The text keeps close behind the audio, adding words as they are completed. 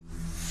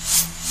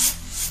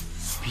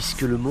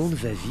Puisque le monde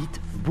va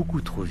vite, beaucoup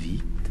trop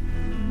vite,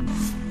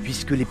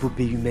 puisque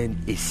l'épopée humaine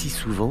est si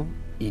souvent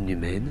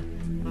inhumaine,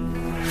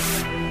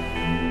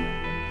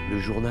 le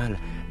journal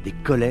des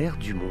colères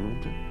du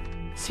monde,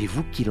 c'est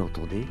vous qui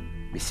l'entendez,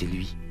 mais c'est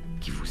lui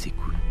qui vous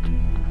écoute.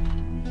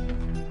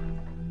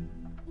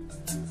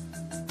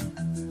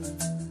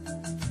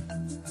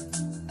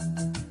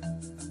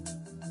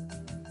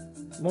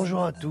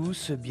 Bonjour à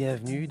tous,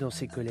 bienvenue dans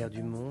ces colères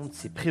du monde.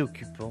 C'est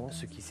préoccupant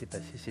ce qui s'est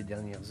passé ces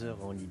dernières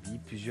heures en Libye.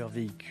 Plusieurs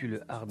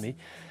véhicules armés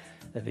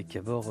avec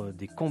à bord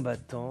des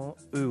combattants,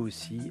 eux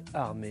aussi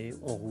armés,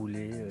 ont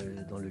roulé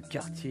dans le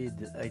quartier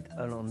de Haït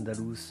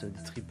al-Andalus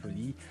de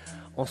Tripoli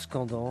en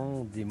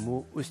scandant des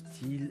mots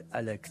hostiles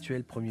à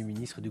l'actuel Premier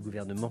ministre du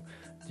gouvernement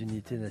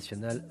d'unité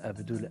nationale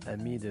Abdul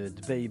Hamid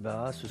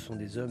Dbeibah. Ce sont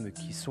des hommes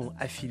qui sont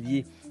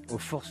affiliés aux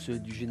forces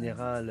du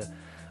général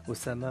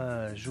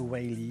Osama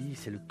Jouaili,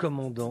 c'est le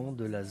commandant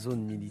de la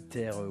zone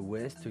militaire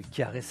ouest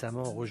qui a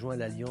récemment rejoint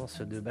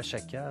l'alliance de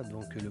Bachaka,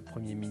 donc le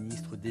premier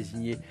ministre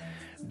désigné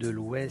de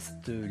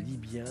l'ouest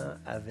libyen,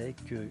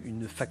 avec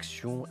une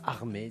faction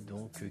armée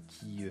donc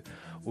qui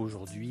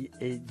aujourd'hui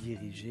est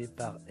dirigée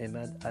par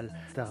Emad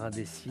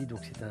al-Tarabessi. Donc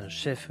c'est un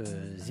chef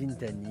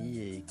Zindani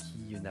et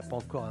qui n'a pas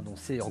encore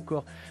annoncé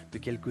encore de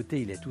quel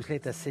côté il est. Tout cela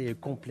est assez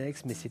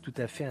complexe, mais c'est tout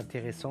à fait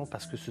intéressant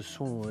parce que ce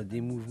sont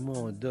des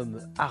mouvements d'hommes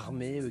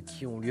armés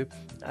qui ont lieu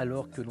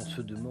alors que l'on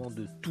se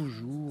demande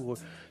toujours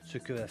ce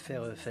que va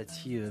faire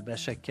Fathi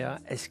Bachaka.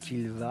 Est-ce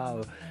qu'il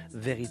va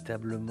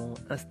véritablement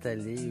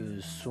installer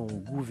son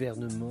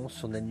gouvernement,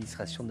 son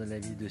administration dans la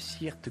ville de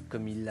Sirte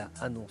comme il l'a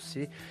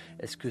annoncé?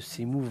 Est-ce que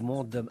ces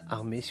mouvements d'hommes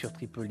armés sur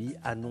Tripoli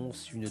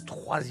annoncent une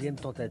troisième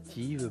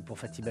tentative pour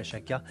Fathi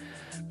Bachaka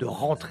de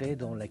rentrer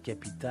dans la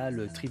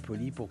capitale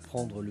Tripoli pour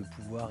prendre le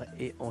pouvoir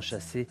et en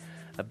chasser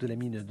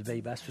Abdelhamid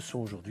Dbeibah? Ce sont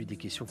aujourd'hui des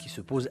questions qui se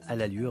posent à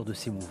la lueur de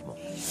ces mouvements.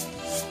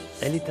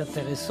 Elle est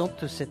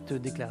intéressante, cette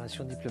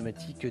déclaration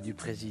diplomatique du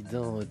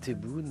président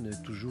Tebboune,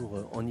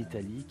 toujours en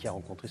Italie, qui a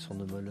rencontré son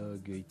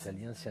homologue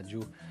italien Sergio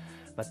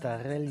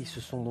Mattarella. Ils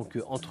se sont donc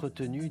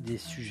entretenus des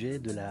sujets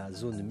de la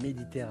zone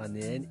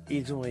méditerranéenne et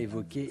ils ont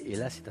évoqué, et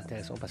là c'est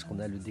intéressant parce qu'on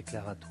a le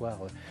déclaratoire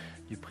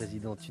du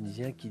président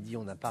tunisien qui dit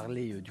on a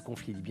parlé du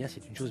conflit libyen,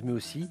 c'est une chose, mais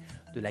aussi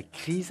de la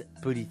crise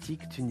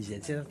politique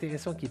tunisienne. C'est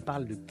intéressant qu'il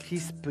parle de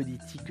crise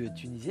politique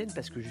tunisienne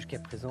parce que jusqu'à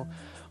présent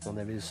on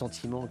avait le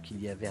sentiment qu'il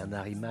y avait un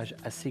arrimage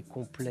assez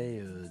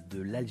complet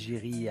de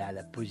l'Algérie à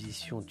la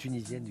position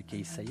tunisienne du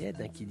Kais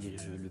Saied, qui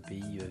dirige le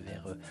pays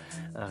vers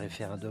un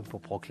référendum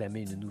pour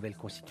proclamer une nouvelle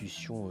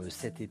constitution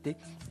cet été.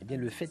 Eh bien,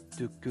 le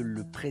fait que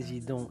le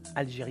président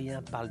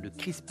algérien parle de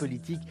crise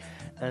politique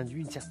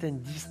induit une certaine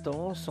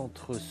distance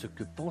entre ce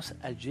que pense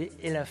Alger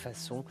et la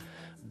façon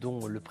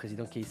dont le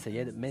président Kais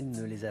Saied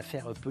mène les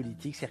affaires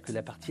politiques. C'est-à-dire que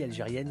la partie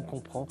algérienne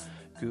comprend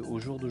qu'au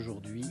jour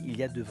d'aujourd'hui, il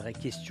y a de vraies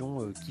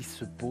questions qui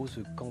se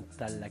posent quant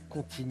à la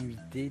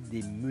continuité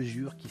des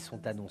mesures qui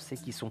sont annoncées,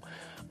 qui sont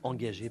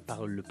engagées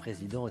par le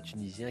président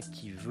tunisien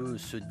qui veut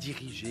se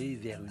diriger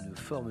vers une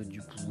forme du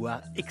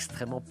pouvoir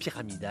extrêmement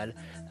pyramidale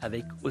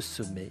avec au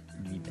sommet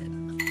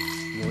lui-même.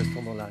 Nous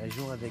restons dans la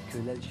région avec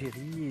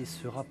l'Algérie et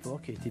ce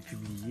rapport qui a été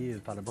publié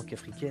par la Banque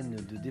africaine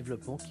de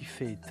développement qui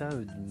fait état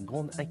d'une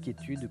grande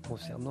inquiétude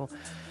concernant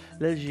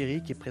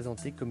l'Algérie, qui est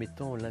présentée comme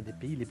étant l'un des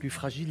pays les plus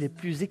fragiles, les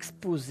plus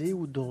exposés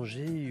aux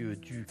dangers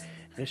du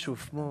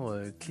réchauffement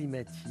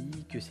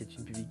climatique. C'est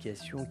une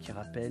publication qui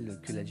rappelle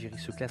que l'Algérie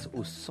se classe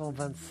au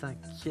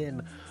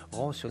 125e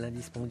rang sur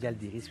l'indice mondial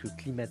des risques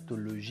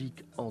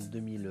climatologiques en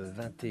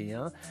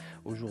 2021.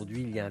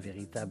 Aujourd'hui, il y a un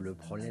véritable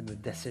problème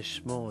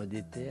d'assèchement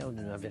des terres,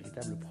 un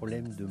véritable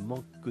problème de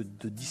manque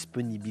de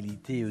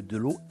disponibilité de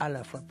l'eau, à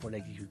la fois pour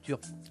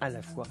l'agriculture, à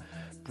la fois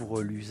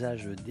pour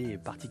l'usage des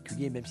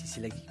particuliers, même si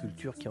c'est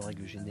l'agriculture qui en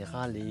règle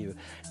générale est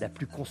la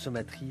plus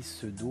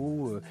consommatrice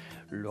d'eau.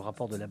 Le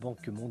rapport de la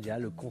Banque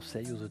mondiale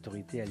conseille aux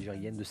autorités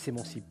algériennes de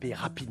s'émanciper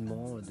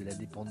rapidement de la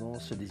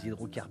dépendance des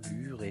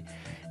hydrocarbures et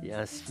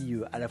ainsi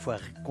à la fois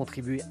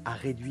contribuer à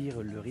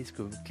réduire le risque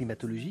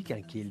climatologique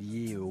qui est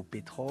lié au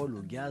pétrole,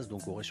 au gaz,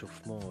 donc au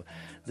réchauffement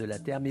de la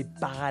terre, mais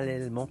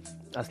parallèlement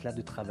à cela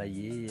de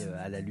travailler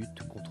à la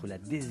lutte contre la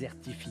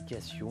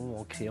désertification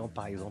en créant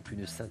par exemple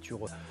une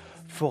ceinture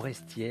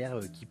forestière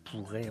qui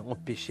pourrait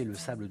empêcher le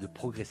sable de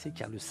progresser,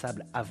 car le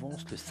sable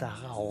avance, le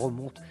Sahara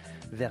remonte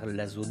vers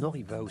la zone nord,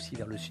 il va aussi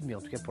vers le sud, mais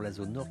en tout cas pour la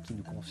zone nord qui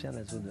nous concerne,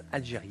 la zone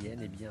algérienne,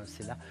 eh bien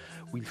c'est là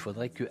où il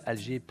faudrait que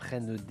Alger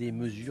prenne des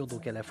mesures,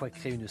 donc à la fois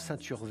créer une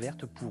ceinture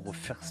verte pour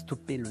faire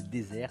stopper le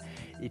désert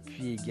et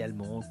puis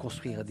également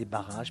construire des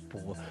barrages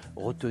pour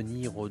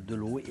retenir de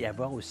l'eau et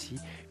avoir aussi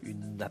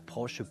une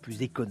approche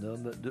plus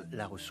économe de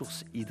la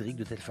ressource hydrique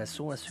de telle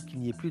façon à ce qu'il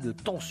n'y ait plus de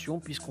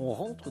tension puisqu'on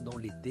rentre dans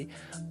l'été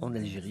en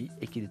Algérie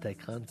et qu'il est à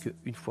craindre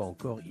qu'une fois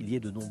encore il y ait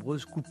de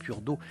nombreuses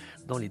coupures d'eau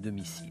dans les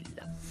domiciles.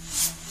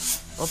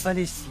 En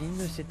Palestine,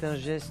 c'est un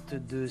geste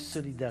de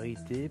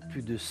solidarité.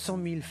 Plus de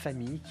 100 000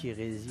 familles qui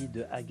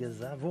résident à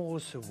Gaza vont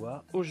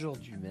recevoir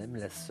aujourd'hui même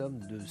la somme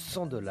de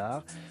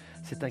 $100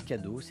 C'est un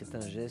cadeau, c'est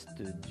un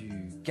geste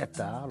du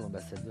Qatar.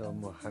 L'ambassadeur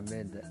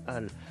Mohamed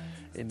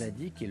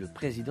Al-Emadi, qui est le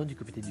président du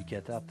comité du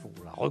Qatar pour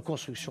la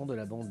reconstruction de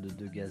la bande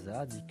de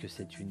Gaza, dit que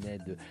c'est une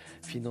aide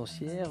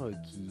financière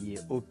qui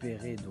est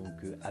opérée donc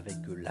avec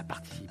la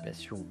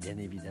participation bien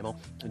évidemment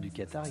du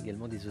Qatar,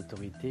 également des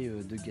autorités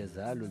de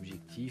Gaza.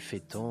 L'objectif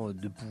étant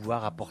de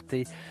pouvoir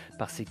apporter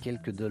par ces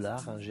quelques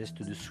dollars un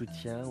geste de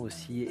soutien,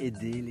 aussi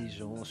aider les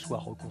gens, soit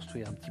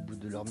reconstruire un petit bout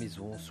de leur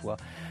maison, soit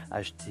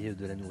acheter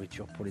de la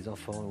nourriture pour les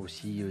enfants,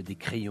 aussi des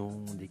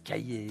crayons, des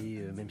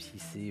cahiers, même si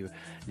c'est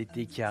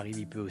l'été qui arrive,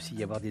 il peut aussi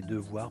y avoir des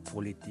devoirs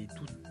pour l'été,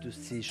 toutes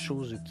ces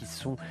choses qui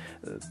sont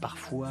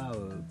parfois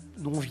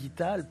non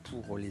vitales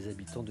pour les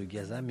habitants de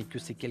Gaza, mais que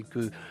ces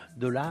quelques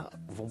dollars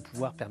vont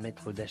pouvoir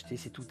permettre d'acheter,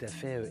 c'est tout à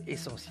fait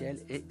essentiel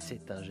et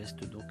c'est un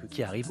geste donc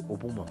qui arrive au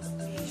bon moment.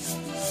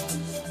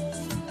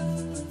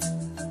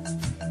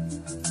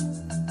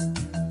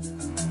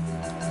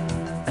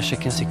 À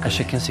chacun ses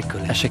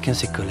colères, à chacun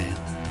ses colères.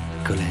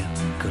 Colère,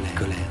 colère,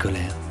 colère,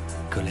 colère,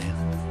 colère.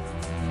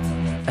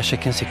 À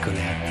chacun ses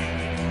colères.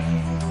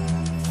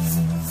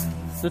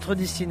 Notre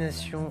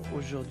destination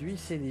aujourd'hui,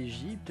 c'est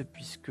l'Égypte,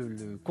 puisque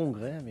le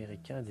Congrès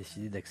américain a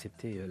décidé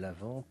d'accepter la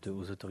vente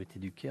aux autorités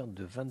du Caire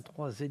de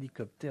 23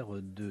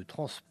 hélicoptères de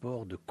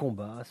transport de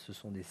combat. Ce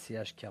sont des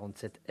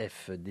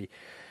CH-47F, des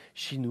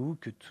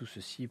Chinook, tout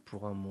ceci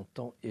pour un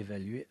montant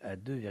évalué à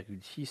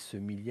 2,6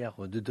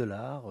 milliards de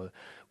dollars.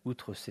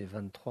 Outre ces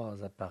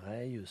 23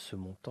 appareils, ce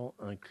montant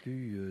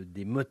inclut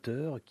des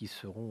moteurs qui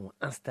seront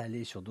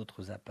installés sur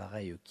d'autres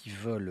appareils qui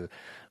volent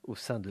au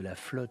sein de la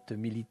flotte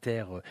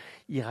militaire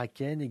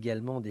irakienne.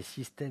 Également des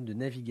systèmes de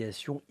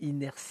navigation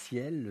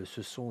inertielle.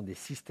 Ce sont des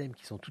systèmes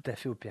qui sont tout à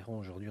fait opérants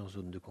aujourd'hui en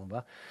zone de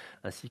combat,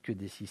 ainsi que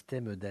des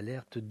systèmes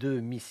d'alerte de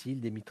missiles,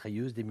 des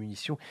mitrailleuses, des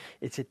munitions,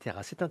 etc.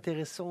 C'est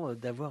intéressant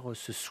d'avoir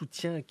ce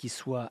soutien qui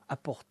soit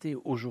apporté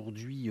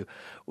aujourd'hui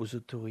aux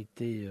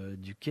autorités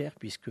du Caire,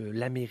 puisque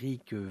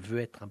l'Amérique veut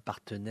être un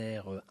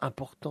partenaire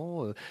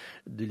important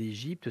de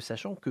l'Égypte,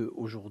 sachant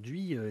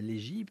qu'aujourd'hui,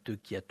 l'Égypte,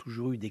 qui a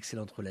toujours eu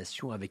d'excellentes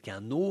relations avec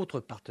un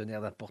autre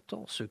partenaire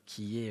d'importance,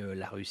 qui est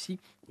la Russie,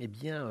 eh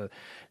bien,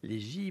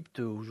 l'Égypte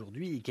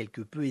aujourd'hui est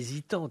quelque peu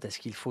hésitante. Est-ce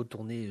qu'il faut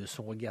tourner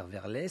son regard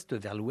vers l'Est,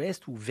 vers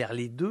l'Ouest ou vers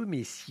les deux?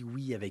 Mais si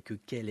oui, avec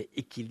quel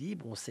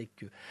équilibre? On sait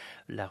que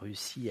la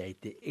Russie a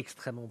été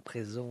extrêmement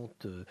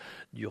présente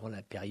durant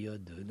la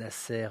période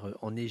Nasser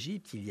en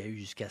Égypte. Il y a eu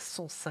jusqu'à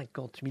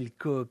 150 000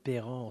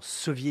 coopérants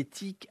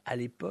soviétiques à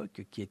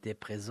l'époque qui étaient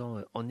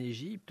présents en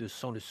Égypte.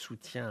 Sans le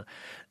soutien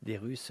des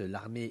Russes,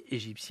 l'armée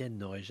égyptienne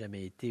n'aurait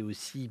jamais été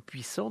aussi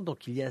puissante.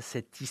 Donc il y a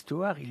cette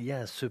histoire, il y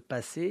a ce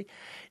passé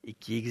et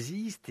qui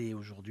existe, et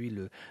aujourd'hui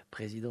le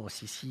président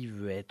Sisi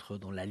veut être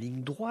dans la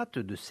ligne droite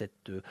de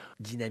cette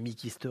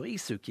dynamique historique,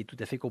 ce qui est tout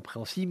à fait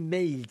compréhensible,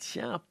 mais il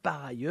tient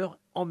par ailleurs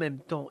en même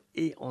temps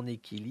et en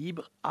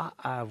équilibre à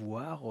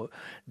avoir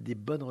des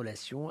bonnes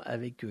relations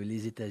avec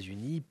les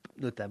États-Unis,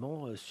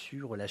 notamment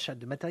sur l'achat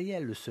de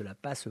matériel. Cela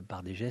passe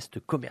par des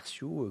gestes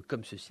commerciaux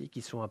comme ceux-ci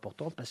qui sont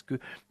importants parce que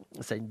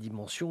ça a une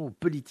dimension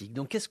politique.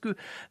 Donc qu'est-ce que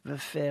va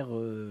faire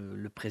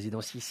le président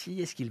Sisi?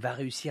 Est-ce qu'il va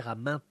réussir à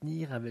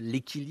maintenir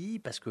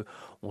l'équilibre? Parce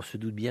qu'on se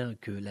doute bien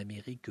que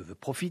l'Amérique veut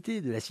profiter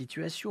de la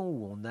situation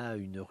où on a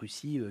une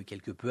Russie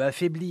quelque peu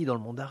affaiblie dans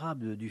le monde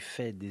arabe du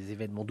fait des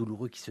événements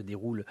douloureux qui se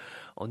déroulent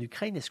en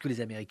Ukraine. Est-ce que les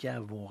Américains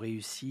vont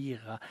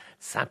réussir à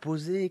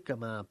s'imposer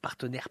comme un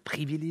partenaire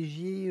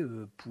privilégié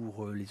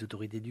pour les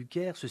autorités du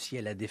Caire, ceci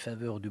à la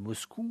défaveur de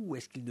Moscou, ou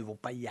est-ce qu'ils ne vont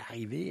pas y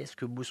arriver? Est-ce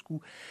que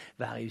Moscou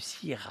va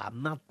réussir à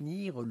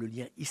maintenir le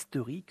lien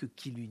historique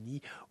qui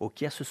l'unit au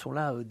Caire? Ce sont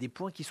là des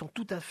points qui sont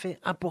tout à fait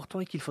importants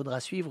et qu'il faudra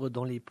suivre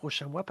dans les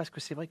prochains mois, parce que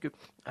c'est vrai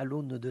qu'à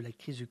l'aune de la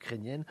crise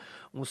ukrainienne,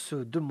 on se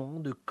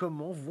demande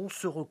comment vont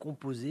se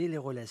recomposer les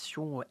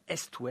relations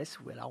Est-Ouest.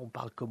 Voilà, on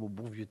parle comme au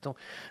bon vieux temps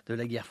de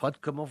la guerre froide,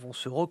 comment vont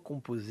se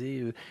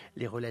recomposer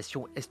les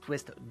relations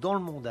Est-Ouest dans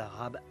le monde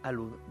arabe à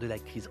l'aune de la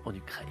crise en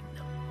Ukraine.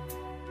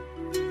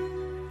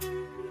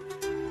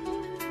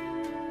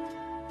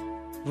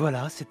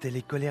 Voilà, c'était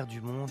les colères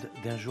du monde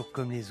d'un jour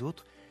comme les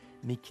autres,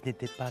 mais qui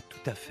n'étaient pas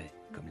tout à fait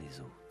comme les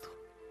autres.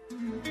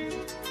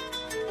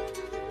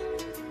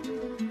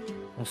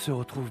 On se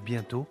retrouve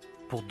bientôt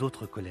pour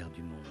d'autres colères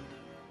du monde.